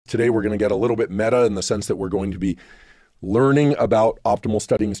Today, we're going to get a little bit meta in the sense that we're going to be learning about optimal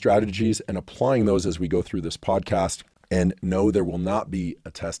studying strategies and applying those as we go through this podcast. And no, there will not be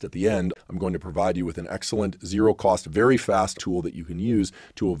a test at the end. I'm going to provide you with an excellent, zero-cost, very fast tool that you can use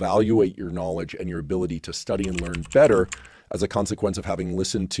to evaluate your knowledge and your ability to study and learn better as a consequence of having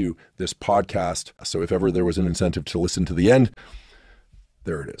listened to this podcast. So if ever there was an incentive to listen to the end,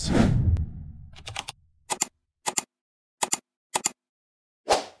 there it is.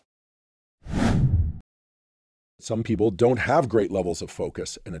 Some people don't have great levels of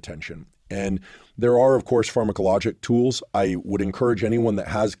focus and attention. And there are, of course, pharmacologic tools. I would encourage anyone that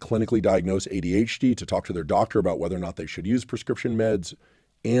has clinically diagnosed ADHD to talk to their doctor about whether or not they should use prescription meds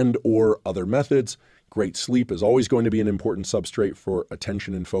and or other methods. Great sleep is always going to be an important substrate for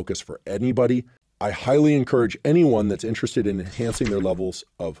attention and focus for anybody. I highly encourage anyone that's interested in enhancing their levels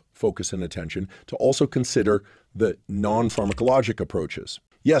of focus and attention to also consider the non-pharmacologic approaches.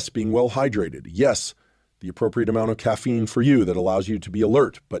 Yes, being well hydrated. Yes, the appropriate amount of caffeine for you that allows you to be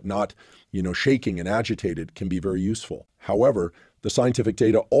alert, but not, shaking and agitated can be very useful. However, the scientific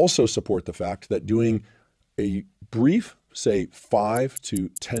data also support the fact that doing a brief, say 5 to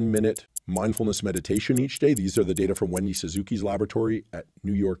 10 minute mindfulness meditation each day, these are the data from Wendy Suzuki's laboratory at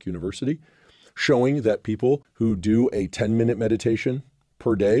New York University, showing that people who do a 10-minute meditation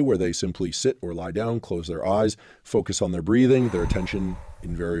per day where they simply sit or lie down, close their eyes, focus on their breathing, their attention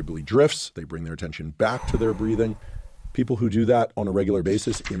invariably drifts. They bring their attention back to their breathing. People who do that on a regular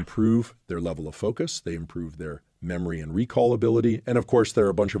basis improve their level of focus. They improve their memory and recall ability. And of course, there are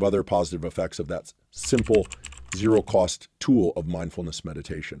a bunch of other positive effects of that simple zero-cost tool of mindfulness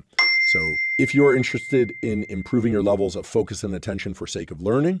meditation. So if you're interested in improving your levels of focus and attention for sake of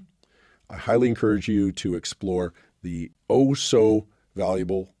learning, I highly encourage you to explore the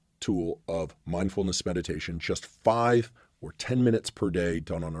valuable tool of mindfulness meditation, just 5 or 10 minutes per day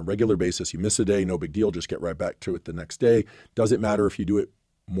done on a regular basis. You miss a day, no big deal, just get right back to it the next day. Does it matter if you do it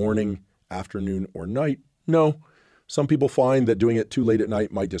morning, afternoon, or night? No. Some people find that doing it too late at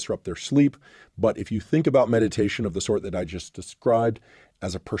night might disrupt their sleep, but if you think about meditation of the sort that I just described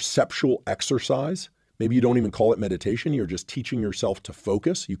as a perceptual exercise, maybe you don't even call it meditation, you're just teaching yourself to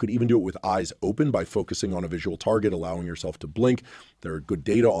focus. You could even do it with eyes open by focusing on a visual target, allowing yourself to blink. There are good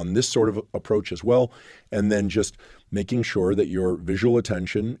data on this sort of approach as well. And then just making sure that your visual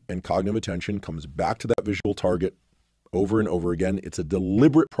attention and cognitive attention comes back to that visual target over and over again. It's a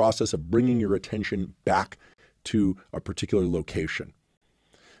deliberate process of bringing your attention back to a particular location.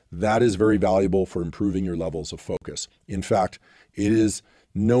 That is very valuable for improving your levels of focus. In fact, it is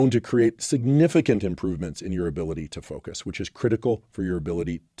known to create significant improvements in your ability to focus, which is critical for your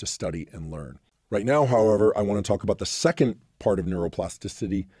ability to study and learn. Right now, however, I want to talk about the second part of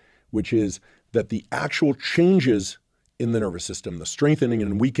neuroplasticity, which is that the actual changes in the nervous system, the strengthening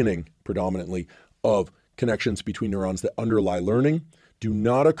and weakening predominantly of connections between neurons that underlie learning, do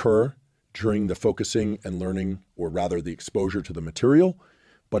not occur during the focusing and learning, or rather the exposure to the material,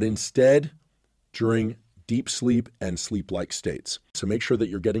 but instead during deep sleep and sleep-like states. So make sure that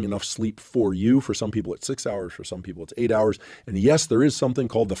you're getting enough sleep for you. For some people, it's 6 hours. For some people, it's 8 hours. And yes, there is something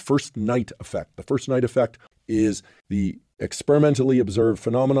called the first night effect. The first night effect is the experimentally observed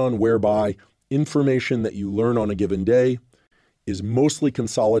phenomenon whereby information that you learn on a given day is mostly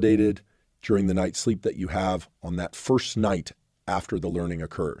consolidated during the night's sleep that you have on that first night after the learning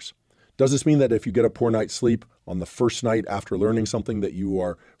occurs. Does this mean that if you get a poor night's sleep on the first night after learning something that you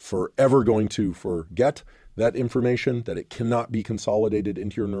are forever going to forget that information, that it cannot be consolidated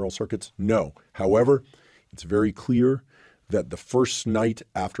into your neural circuits? No. However, it's very clear that the first night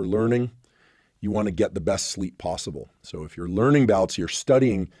after learning, you want to get the best sleep possible. So if your learning bouts, your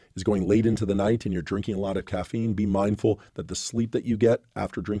studying is going late into the night and you're drinking a lot of caffeine, be mindful that the sleep that you get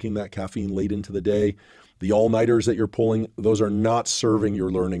after drinking that caffeine late into the day, the all-nighters that you're pulling, those are not serving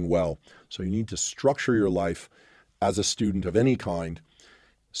your learning well. So you need to structure your life as a student of any kind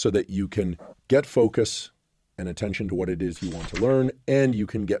so that you can get focus and attention to what it is you want to learn, and you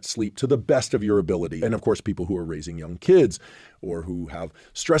can get sleep to the best of your ability. And of course, people who are raising young kids or who have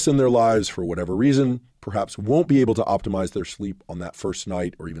stress in their lives for whatever reason, perhaps won't be able to optimize their sleep on that first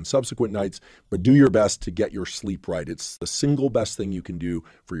night or even subsequent nights, but do your best to get your sleep right. It's the single best thing you can do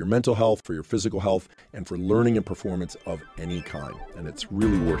for your mental health, for your physical health, and for learning and performance of any kind. And it's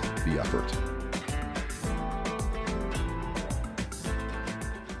really worth the effort.